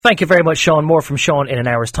Thank you very much, Sean. More from Sean in an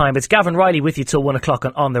hour's time. It's Gavin Riley with you till 1 o'clock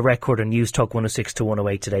on The Record on News Talk 106 to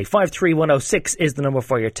 108 today. 53106 is the number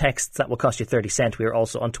for your texts. That will cost you 30 cents. We are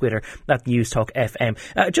also on Twitter at News Talk FM.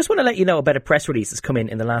 Just want to let you know about a press release that's come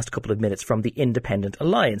in the last couple of minutes from the Independent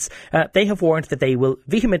Alliance. They have warned that they will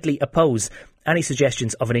vehemently oppose any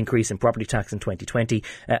suggestions of an increase in property tax in 2020.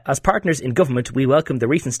 As partners in government, we welcome the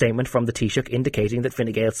recent statement from the Taoiseach indicating that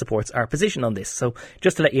Fine Gael supports our position on this. So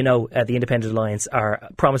just to let you know, the Independent Alliance are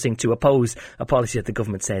promising to oppose a policy that the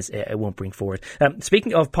government says it won't bring forward.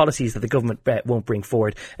 Speaking of policies that the government won't bring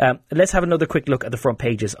forward, let's have another quick look at the front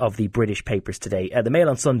pages of the British papers today. The Mail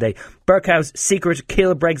on Sunday, Bercow's secret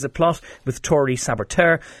kill Brexit plot with Tory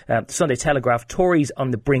saboteur. The Sunday Telegraph, Tories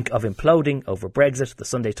on the brink of imploding over Brexit. The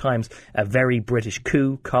Sunday Times, a very British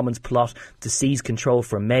coup, Commons plot to seize control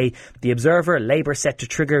from May. The Observer, Labour set to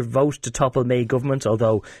trigger vote to topple May government,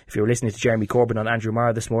 although if you were listening to Jeremy Corbyn on Andrew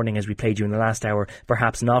Marr this morning as we played you in the last hour,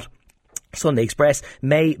 perhaps not. Sunday Express,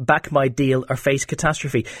 May back my deal or face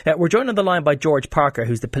catastrophe. We're joined on the line by George Parker,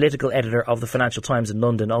 who's the political editor of the Financial Times in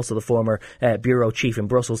London, also the former bureau chief in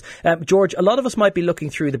Brussels. George, a lot of us might be looking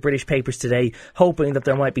through the British papers today, hoping that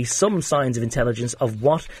there might be some signs of intelligence of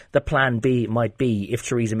what the plan B might be if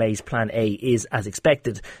Theresa May's plan A is, as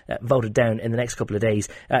expected, voted down in the next couple of days.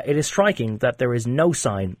 It is striking that there is no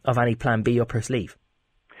sign of any plan B up her sleeve.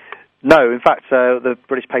 No, in fact, the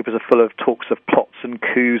British papers are full of talks of plots and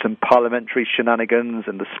coups and parliamentary shenanigans,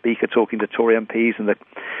 and the Speaker talking to Tory MPs and the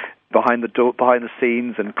behind the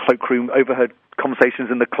scenes and cloakroom overheard conversations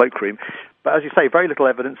in the cloakroom. But as you say, very little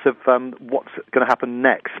evidence of what's going to happen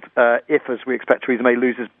next if, as we expect, Theresa May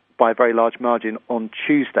loses by a very large margin on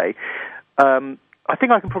Tuesday. I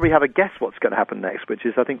think I can probably have a guess what's going to happen next, which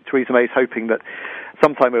is I think Theresa May is hoping that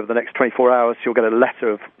sometime over the next 24 hours she'll get a letter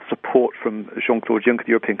of support from Jean-Claude Juncker,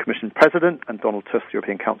 the European Commission President, and Donald Tusk, the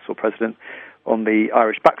European Council President, on the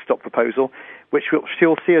Irish backstop proposal, which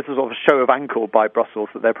she'll see as a sort of show of ankle by Brussels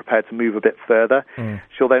that they're prepared to move a bit further.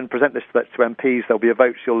 She'll then present this to MPs, there'll be a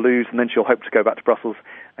vote, she'll lose, and then she'll hope to go back to Brussels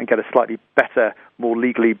and get a slightly better, more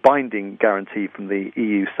legally binding guarantee from the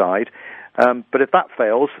EU side. But if that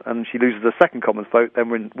fails and she loses a second Commons vote, then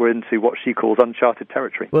we're into what she calls uncharted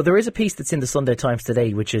territory. Well, there is a piece that's in the Sunday Times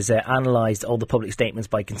today which has analysed all the public statements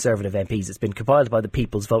by Conservative MPs. It's been compiled by the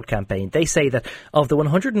People's Vote campaign. They say that of the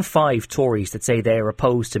 105 Tories that say they are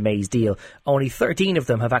opposed to May's deal, only 13 of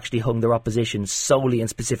them have actually hung their opposition solely and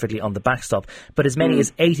specifically on the backstop. But as many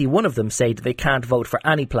as 81 of them say that they can't vote for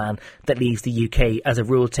any plan that leaves the UK as a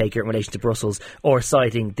rule taker in relation to Brussels or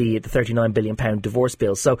citing the £39 billion divorce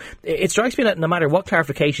bill. So it strikes me that no matter what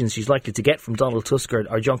clarifications she's likely to get from Donald Tusk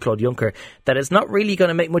or Jean-Claude Juncker, that it's not really going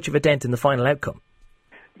to make much of a dent in the final outcome.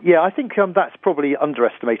 Yeah, I think that's probably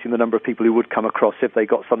underestimating the number of people who would come across if they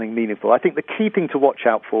got something meaningful. I think the key thing to watch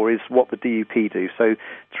out for is what the DUP do. So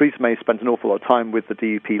Theresa May spent an awful lot of time with the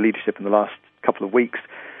DUP leadership in the last couple of weeks,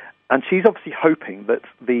 and she's obviously hoping that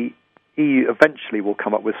the EU eventually will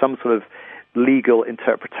come up with some sort of legal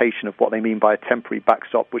interpretation of what they mean by a temporary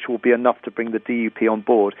backstop, which will be enough to bring the DUP on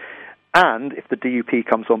board. And if the DUP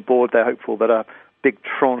comes on board, they're hopeful that a big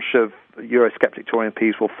tranche of Eurosceptic Tory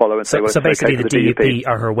MPs will follow and say, well, so basically okay the DUP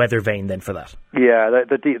are her weather vane then for that? Yeah,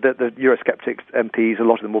 the Eurosceptic MPs, a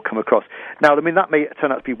lot of them will come across. Now, I mean, that may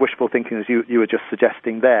turn out to be wishful thinking, as you were just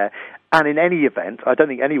suggesting there. And in any event, I don't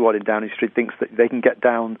think anyone in Downing Street thinks that they can get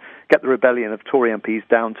the rebellion of Tory MPs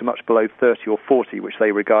down to much below 30 or 40, which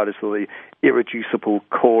they regard as the irreducible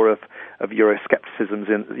core of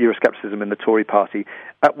Euroscepticism in the Tory party,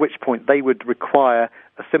 at which point they would require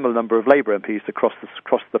a similar number of Labour MPs to cross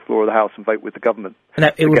the floor of the House and vote with the government to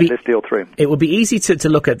get this deal through. It would be easy to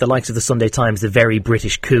look at the likes of the Sunday Times, the very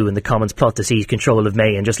British coup and the Commons plot to seize control of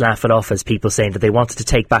May and just laugh it off as people saying that they wanted to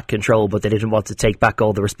take back control but they didn't want to take back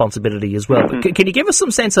all the responsibility as well. But can you give us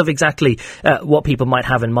some sense of exactly what people might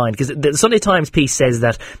have in mind? Because the Sunday Times piece says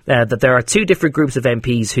that there are two different groups of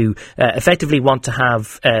MPs who effectively want to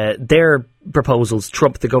have their proposals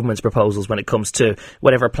trump the government's proposals when it comes to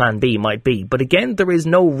whatever plan B might be. But again, there is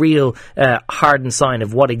no real hardened sign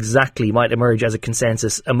of what exactly might emerge as a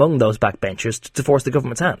consensus among those backbenchers to force the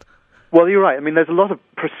government's hand. Well, you're right. I mean, there's a lot of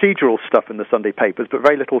procedural stuff in the Sunday papers, but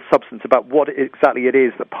very little substance about what exactly it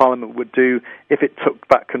is that Parliament would do if it took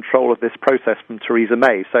back control of this process from Theresa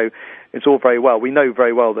May. So it's all very well. We know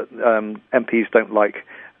very well that MPs don't like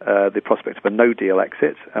the prospect of a no-deal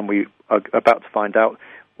exit, and we are about to find out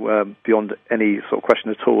beyond any sort of question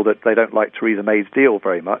at all that they don't like Theresa May's deal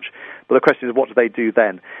very much. But the question is, what do they do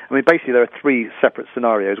then? I mean, basically there are three separate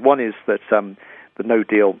scenarios. One is that the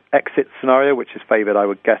no-deal exit scenario, which is favoured, I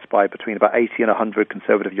would guess, by between about 80 and 100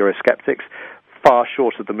 Conservative Eurosceptics, far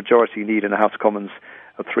short of the majority you need in the House of Commons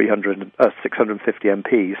of 650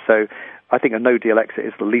 MPs. So I think a no-deal exit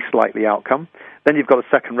is the least likely outcome. Then you've got a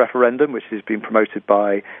second referendum, which has been promoted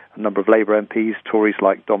by a number of Labour MPs, Tories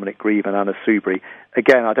like Dominic Grieve and Anna Soubry.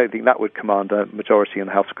 Again, I don't think that would command a majority in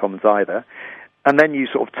the House of Commons either. And then you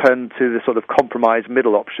sort of turn to the sort of compromise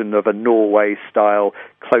middle option of a Norway-style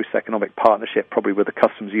close economic partnership, probably with the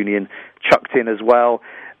customs union chucked in as well.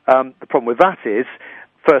 The problem with that is,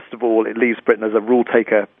 first of all, it leaves Britain as a rule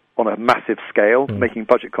taker on a massive scale, making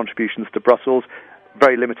budget contributions to Brussels,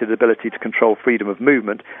 very limited ability to control freedom of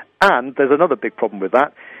movement. And there's another big problem with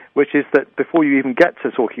that, which is that before you even get to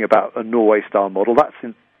talking about a Norway-style model, that's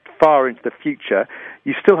far into the future,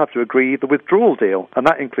 you still have to agree the withdrawal deal, and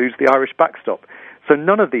that includes the Irish backstop. So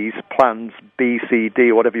none of these plans, B, C,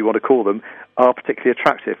 D, or whatever you want to call them, are particularly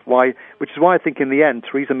attractive. Which is why I think in the end,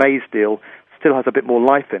 Theresa May's deal still has a bit more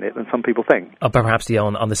life in it than some people think. Perhaps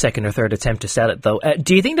on the second or third attempt to sell it, though.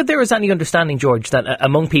 Do you think that there is any understanding, George, that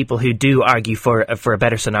among people who do argue for a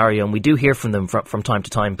better scenario, and we do hear from them from time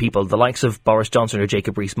to time, people, the likes of Boris Johnson or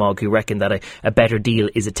Jacob Rees-Mogg, who reckon that a better deal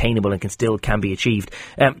is attainable and can be achieved,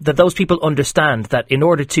 that those people understand that in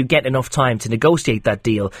order to get enough time to negotiate that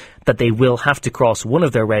deal, that they will have to cross one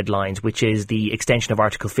of their red lines, which is the extension of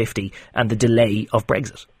Article 50 and the delay of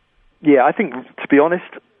Brexit? Yeah, I think, to be honest,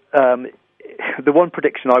 the one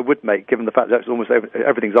prediction I would make, given the fact that almost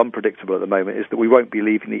everything's unpredictable at the moment, is that we won't be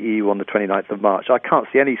leaving the EU on the 29th of March. I can't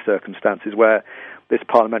see any circumstances where this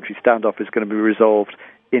parliamentary standoff is going to be resolved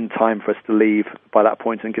in time for us to leave by that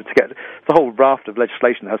point and to get the whole raft of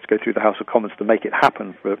legislation that has to go through the House of Commons to make it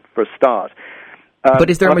happen for a start. But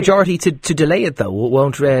is there a majority to delay it, though?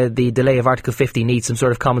 Won't the delay of Article 50 need some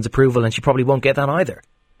sort of Commons approval, and she probably won't get that either?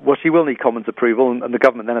 Well, she will need Commons approval, and the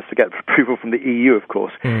government then has to get approval from the EU, of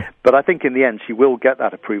course. But I think in the end she will get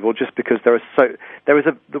that approval, just because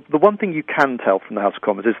the one thing you can tell from the House of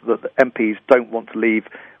Commons is that the MPs don't want to leave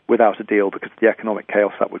without a deal because of the economic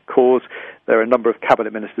chaos that would cause. There are a number of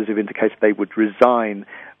cabinet ministers who've indicated they would resign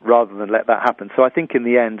rather than let that happen. So I think in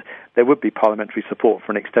the end there would be parliamentary support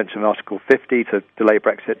for an extension of Article 50 to delay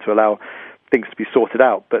Brexit, to allow things to be sorted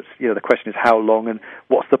out. But the question is how long, and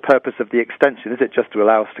what's the purpose of the extension? Is it just to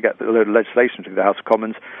allow us to get a load of legislation through the House of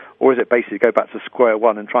Commons, or is it basically go back to square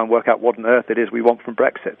one and try and work out what on earth it is we want from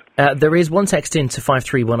Brexit? There is one text in to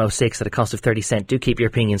 53106 at a cost of 30 cents. Do keep your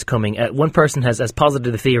opinions coming. One person has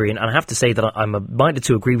posited the theory, and I have to say that I'm minded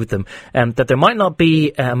to agree with them, that there might not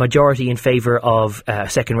be a majority in favour of a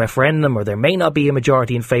second referendum, or there may not be a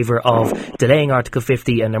majority in favour of delaying Article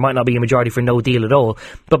 50, and there might not be a majority for no deal at all.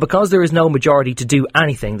 But because there is no majority to do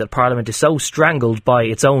anything, that Parliament is so strangled by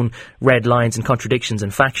its own red lines and contradictions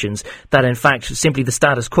and factions, that in fact simply the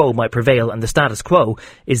status quo might prevail, and the status quo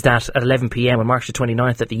is that at 11 p.m. on March the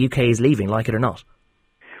 29th that the UK is leaving, like it or not.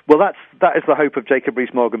 Well, that is the hope of Jacob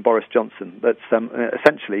Rees-Mogg and Boris Johnson. That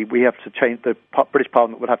essentially we have to change, the British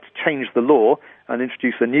Parliament would have to change the law and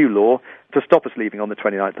introduce a new law to stop us leaving on the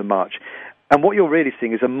 29th of March. And what you're really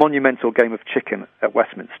seeing is a monumental game of chicken at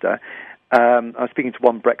Westminster. I was speaking to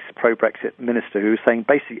one pro-Brexit minister who was saying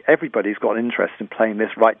basically everybody's got an interest in playing this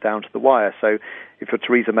right down to the wire. So if you're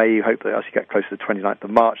Theresa May, you hope that as you get close to the 29th of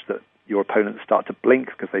March that your opponents start to blink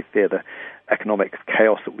because they fear the economic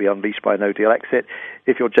chaos that will be unleashed by a no-deal exit.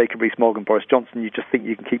 If you're Jacob Rees-Mogg and Boris Johnson, you just think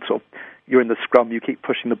you can keep you're in the scrum, you keep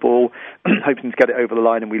pushing the ball, hoping to get it over the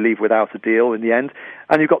line and we leave without a deal in the end.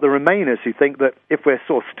 And you've got the Remainers who think that if we're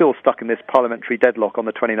sort of still stuck in this parliamentary deadlock on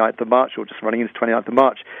the 29th of March, or just running into 29th of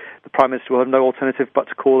March, the Prime Minister will have no alternative but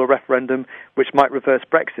to call a referendum which might reverse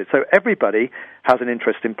Brexit. So everybody has an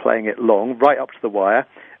interest in playing it long, right up to the wire.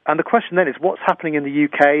 And the question then is what's happening in the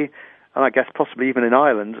UK, and I guess possibly even in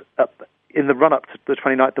Ireland, in the run-up to the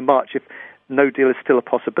 29th of March, if no deal is still a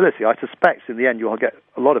possibility. I suspect in the end you'll get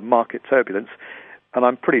a lot of market turbulence, and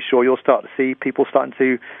I'm pretty sure you'll start to see people starting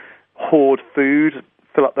to hoard food,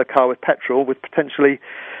 fill up their car with petrol, with potentially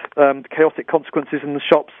chaotic consequences in the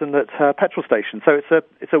shops and at petrol stations. So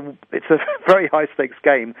it's a very high stakes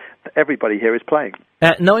game that everybody here is playing.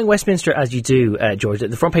 Knowing Westminster as you do, George,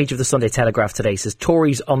 the front page of the Sunday Telegraph today says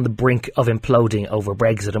Tories on the brink of imploding over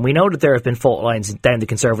Brexit, and we know that there have been fault lines down the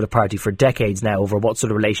Conservative Party for decades now over what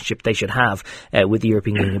sort of relationship they should have with the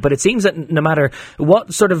European Union. But it seems that no matter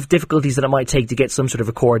what sort of difficulties that it might take to get some sort of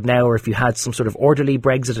accord now, or if you had some sort of orderly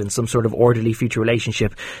Brexit and some sort of orderly future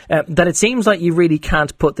relationship, that it seems like you really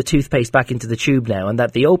can't put the toothpaste back into the tube now, and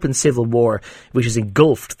that the open civil war, which has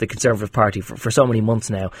engulfed the Conservative Party for so many months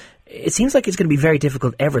now, it seems like it's going to be very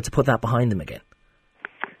difficult ever to put that behind them again.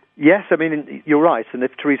 Yes, I mean, you're right. And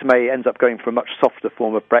if Theresa May ends up going for a much softer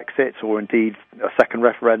form of Brexit, or indeed a second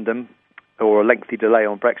referendum, or a lengthy delay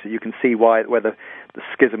on Brexit, you can see whether the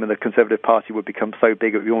schism in the Conservative Party would become so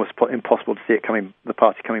big it would be almost impossible to see the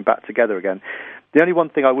party coming back together again. The only one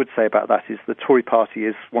thing I would say about that is the Tory Party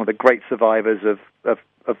is one of the great survivors of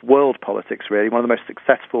world politics, really, one of the most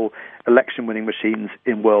successful election-winning machines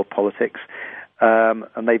in world politics,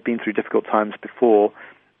 and they've been through difficult times before.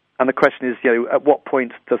 And the question is, at what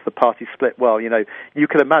point does the party split? Well, you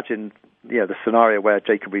can imagine, the scenario where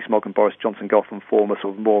Jacob Rees-Mogg and Boris Johnson go off and form a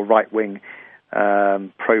sort of more right-wing,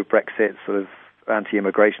 pro-Brexit, sort of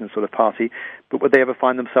anti-immigration sort of party. But would they ever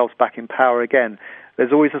find themselves back in power again?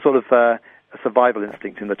 There's always a sort of a survival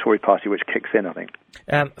instinct in the Tory party which kicks in, I think.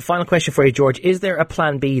 Final question for you, George. Is there a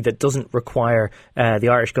plan B that doesn't require the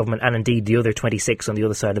Irish government and indeed the other 26 on the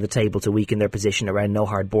other side of the table to weaken their position around no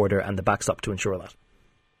hard border and the backstop to ensure that?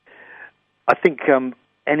 I think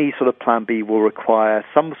any sort of plan B will require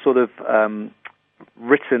some sort of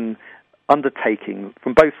written undertaking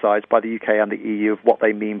from both sides, by the UK and the EU, of what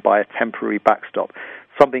they mean by a temporary backstop,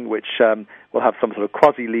 something which will have some sort of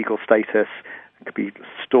quasi-legal status, could be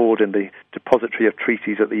stored in the depository of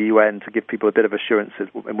treaties at the UN to give people a bit of assurance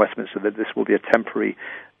in Westminster that this will be a temporary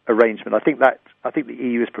arrangement. I think the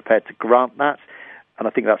EU is prepared to grant that, and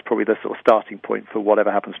I think that's probably the sort of starting point for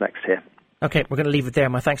whatever happens next here. OK, we're going to leave it there.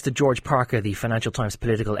 My thanks to George Parker, the Financial Times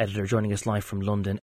political editor, joining us live from London.